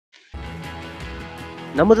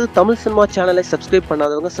நமது தமிழ் சினிமா சேனலை சப்ஸ்கிரைப்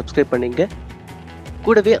பண்ணாதவங்க சப்ஸ்கிரைப் பண்ணீங்க.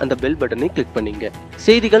 கூடவே அந்த பெல் பட்டனை கிளிக் பண்ணீங்க.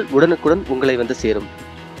 செய்திகள் உடனுக்குடன் உங்களை வந்து சேரும்.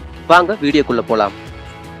 வாங்க வீடியோக்குள்ள போலாம்.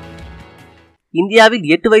 இந்தியாவில்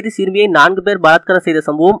 8 வயது சிறுமியை 4 பேர் பலாத்காரம் செய்த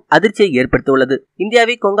சம்பவம் அதிர்ச்சியை ஏற்படுத்தியுள்ளது.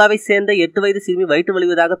 இந்தியாவை கொங்காவை சேர்ந்த 8 வயது சிறுமி வயிற்று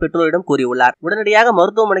வலிவதாக பெற்றோரிடம் கூறியுள்ளார். உடனடியாக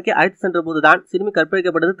மருத்துவமனைக்கு அழைத்து சென்ற போதுதான் சிறுமி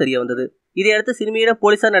கற்பழிக்கப்பட்டது தெரியவந்தது. இதையடுத்து சிறுமியிடம்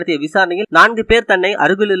போலீசார் நடத்திய விசாரணையில் 4 பேர் தன்னை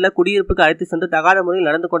அருகிலுள்ள குடியிருப்புக்கு அழைத்து சென்று தகாத முறையில்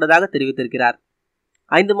நடந்து கொண்டதாக தெரிவித்திருக்கிறார்.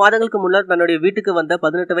 5 மாதங்களுக்கு முன்னர் தன்னுடைய வீட்டுக்கு வந்த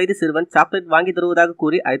 18 வயது சிறுவன் சாக்லேட் வாங்கி தருவதாக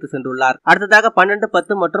கூறி அழைத்து சென்றுள்ளார். அடுத்ததாக 12,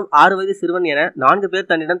 10 மற்றும் 6 வயது சிறுவன் என 4 பேர்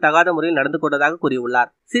தன்னிடம் தகாத முறையில் நடந்து கொண்டதாக கூறியுள்ளார்.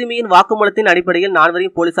 சிறுமியின் வாக்குமூலத்தின் அடிப்படையில்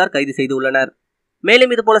 4வரையும் போலீசார் கைது செய்துள்ளனர்.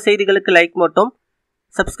 மேலும் இதுபோல செய்திகளுக்கு லைக் மற்றும்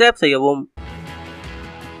சப்ஸ்கிரைப் செய்யவும்.